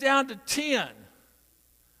 He gets down to 10.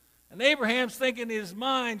 And Abraham's thinking in his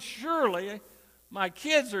mind, surely my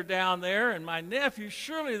kids are down there and my nephew,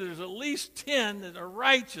 surely there's at least 10 that are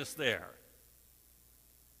righteous there.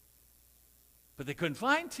 But they couldn't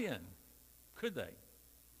find 10, could they?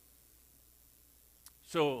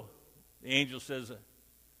 So the angel says,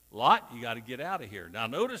 Lot, you got to get out of here. Now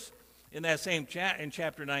notice in that same in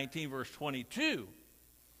chapter 19, verse 22,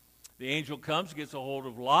 the angel comes, gets a hold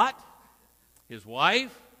of Lot, his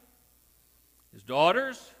wife, his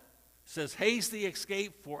daughters, says, haste the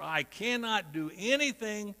escape, for I cannot do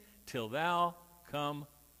anything till thou come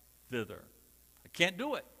thither. I can't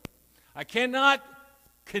do it. I cannot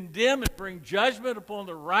condemn and bring judgment upon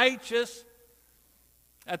the righteous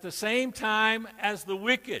at the same time as the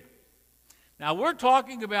wicked. Now we're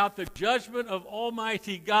talking about the judgment of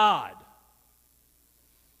Almighty God.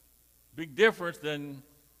 Big difference than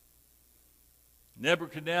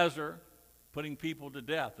Nebuchadnezzar putting people to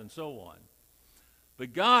death and so on.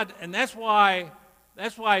 But God, and that's why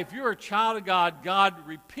if you're a child of God, God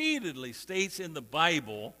repeatedly states in the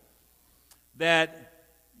Bible that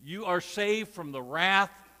you are saved from the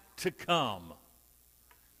wrath to come.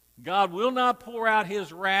 God will not pour out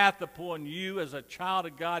his wrath upon you as a child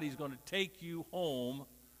of God. He's going to take you home,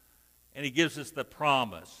 and he gives us the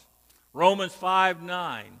promise. Romans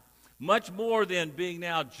 5:9. Much more than being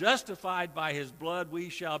now justified by his blood, we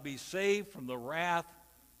shall be saved from the wrath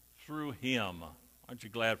through him. Aren't you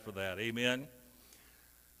glad for that? Amen.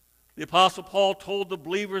 The Apostle Paul told the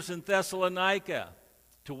believers in Thessalonica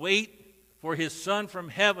to wait for his Son from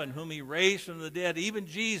heaven, whom he raised from the dead, even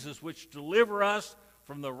Jesus, which deliver us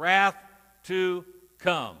from the wrath to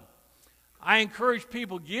come. I encourage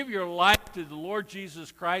people, give your life to the Lord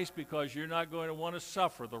Jesus Christ, because you're not going to want to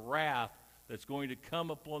suffer the wrath that's going to come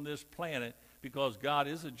upon this planet, because God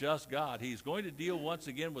is a just God. He's going to deal once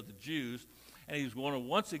again with the Jews, and he's going to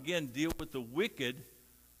once again deal with the wicked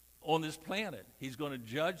on this planet. He's going to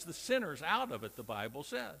judge the sinners out of it, the Bible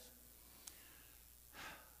says.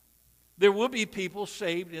 There will be people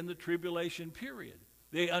saved in the tribulation period.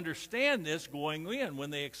 They understand this going in.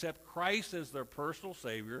 When they accept Christ as their personal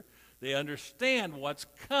Savior, they understand what's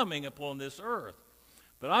coming upon this earth.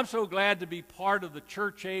 But I'm so glad to be part of the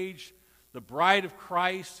church age, the bride of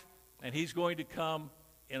Christ, and he's going to come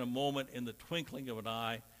in a moment, in the twinkling of an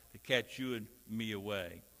eye, to catch you and me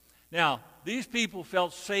away. Now, these people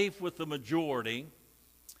felt safe with the majority,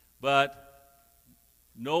 but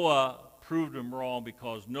Noah proved them wrong,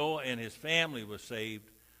 because Noah and his family was saved,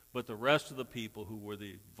 but the rest of the people who were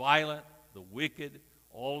the violent, the wicked,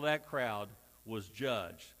 all that crowd was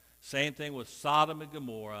judged. Same thing with Sodom and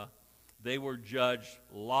Gomorrah. They were judged.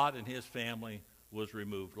 Lot and his family was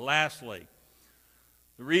removed. Lastly,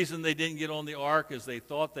 the reason they didn't get on the ark is they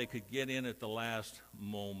thought they could get in at the last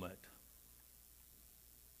moment.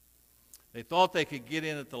 They thought they could get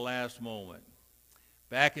in at the last moment.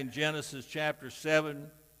 Back in Genesis chapter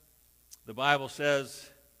 7, the Bible says,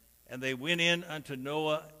 and they went in unto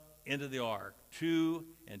Noah into the ark, 2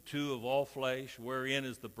 and 2 of all flesh, wherein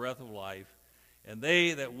is the breath of life. And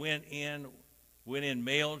they that went in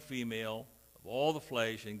male and female, of all the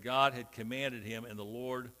flesh, and God had commanded him, and the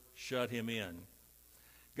Lord shut him in.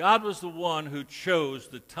 God was the one who chose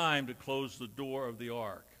the time to close the door of the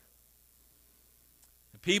ark.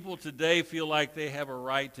 People today feel like they have a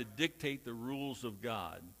right to dictate the rules of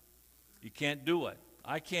God. You can't do it.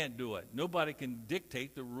 I can't do it. Nobody can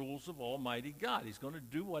dictate the rules of Almighty God. He's going to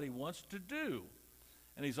do what he wants to do.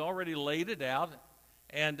 And he's already laid it out.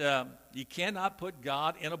 And you cannot put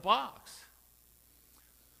God in a box.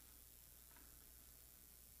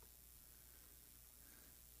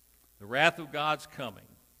 The wrath of God's coming.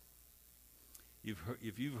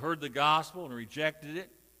 If you've heard the gospel and rejected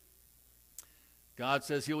it, God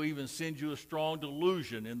says he'll even send you a strong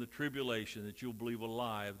delusion in the tribulation that you'll believe a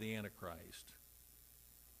lie of the Antichrist.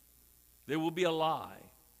 There will be a lie.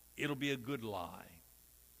 It'll be a good lie.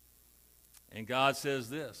 And God says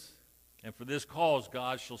this, and for this cause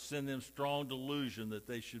God shall send them strong delusion that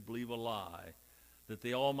they should believe a lie, that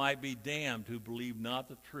they all might be damned who believed not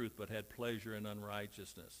the truth but had pleasure in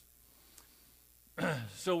unrighteousness.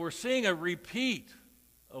 So we're seeing a repeat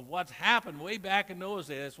of what's happened way back in Noah's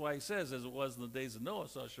day. That's why he says, as it was in the days of Noah,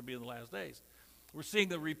 so it shall be in the last days. We're seeing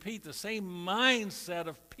the repeat, the same mindset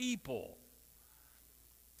of people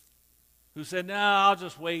who said, no, I'll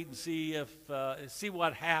just wait and see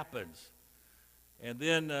what happens. And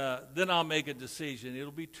then I'll make a decision.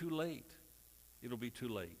 It'll be too late. It'll be too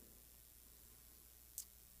late.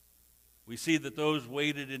 We see that those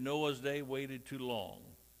waited in Noah's day waited too long.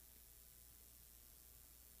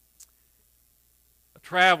 A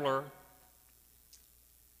traveler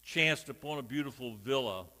chanced upon a beautiful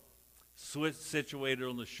villa situated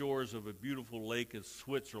on the shores of a beautiful lake in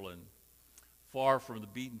Switzerland, far from the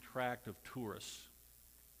beaten track of tourists.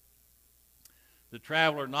 The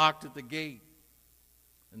traveler knocked at the gate,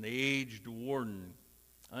 and the aged warden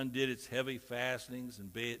undid its heavy fastenings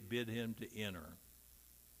and bid him to enter.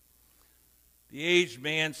 The aged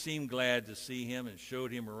man seemed glad to see him and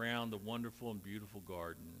showed him around the wonderful and beautiful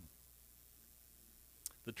garden.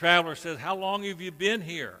 The traveler says, "How long have you been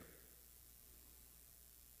here?"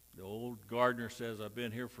 The old gardener says, "I've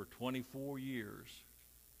been here for 24 years.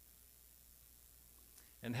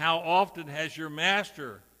 "And how often has your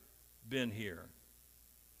master been here?"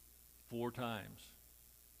 4 times.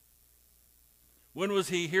 "When was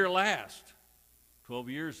he here last?" 12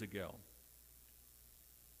 years ago.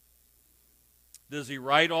 "Does he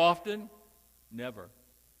write often?" "Never."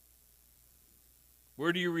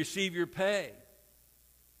 "Where do you receive your pay?"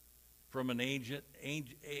 "From an agent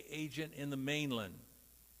in the mainland."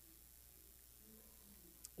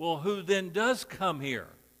 "Well, who then does come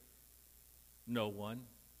here?" "No one."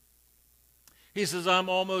 He says, "I'm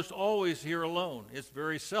almost always here alone. It's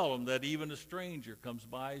very seldom that even a stranger comes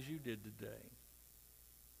by as you did today."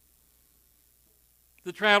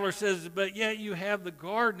 The traveler says, "But yet you have the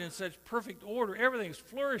garden in such perfect order. Everything's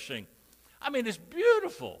flourishing. I mean, it's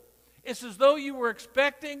beautiful. It's as though you were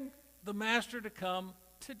expecting the master to come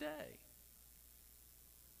today."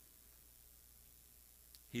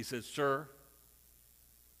 He says, "Sir,"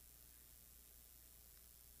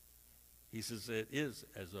 he says, "it is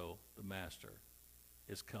as though the master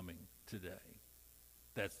is coming today."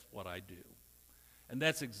 That's what I do. And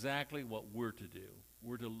that's exactly what we're to do.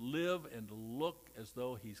 We're to live and to look as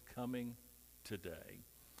though he's coming today.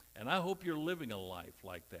 And I hope you're living a life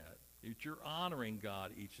like that, that you're honoring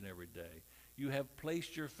God each and every day. You have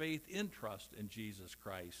placed your faith in trust in Jesus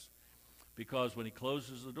Christ, because when he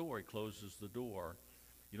closes the door, he closes the door.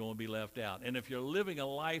 You don't want to be left out. And if you're living a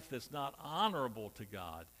life that's not honorable to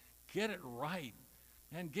God, get it right.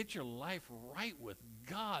 And get your life right with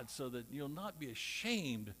God so that you'll not be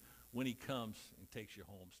ashamed when he comes and takes you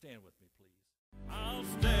home. Stand with me, please. I'll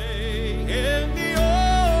stay in the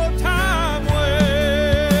old time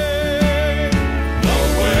way, the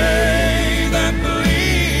way that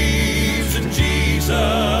believes in Jesus,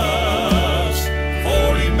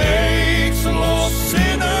 for he makes the lost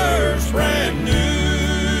sinners brand new.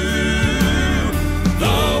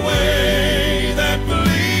 The way that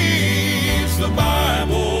believes the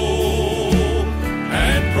Bible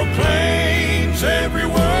and proclaims every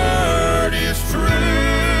word is true.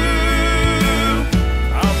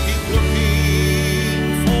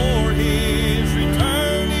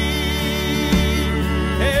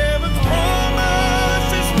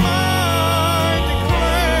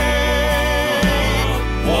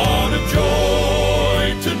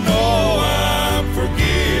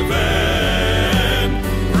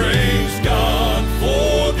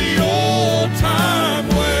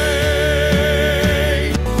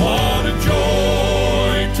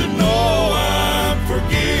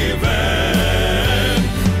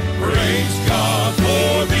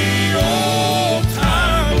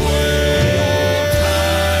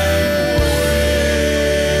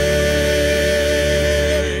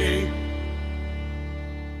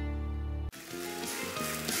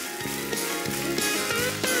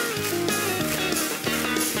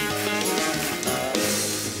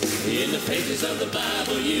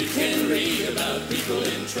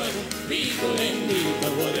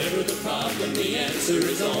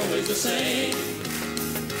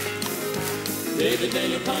 David,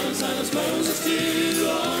 Daniel, Paul, and Silas, Moses too.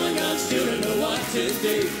 All of God's children know what to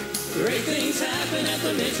do. Great things happen at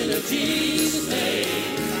the mention of Jesus'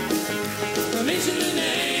 name. Mention the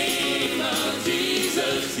name of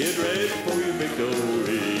Jesus. Get ready for your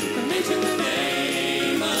victory. Mention the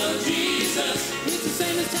name of Jesus. It's the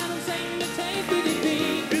same as time and Satan to take with your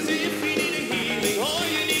feet. 'Cause if you need a healing or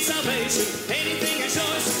you need salvation, anything is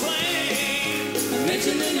yours to claim.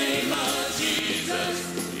 Mention the name of Jesus.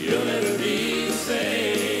 You'll never be the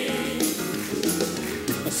same.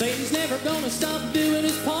 Satan's never gonna stop doing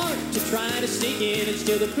his part to try to sneak in and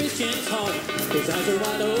steal the Christian's heart. His eyes are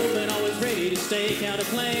wide open, always ready to stake out a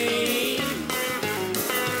claim.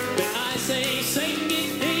 But I say, Satan,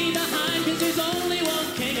 get thee behind, 'cause there's only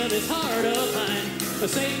one king of his heart of mine. But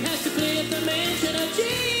Satan has to flee at the mention of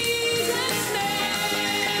Jesus'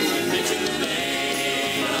 name. Mention the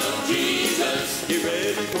name of Jesus. Jesus. Get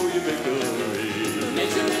ready for your victory.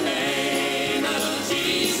 Mention the name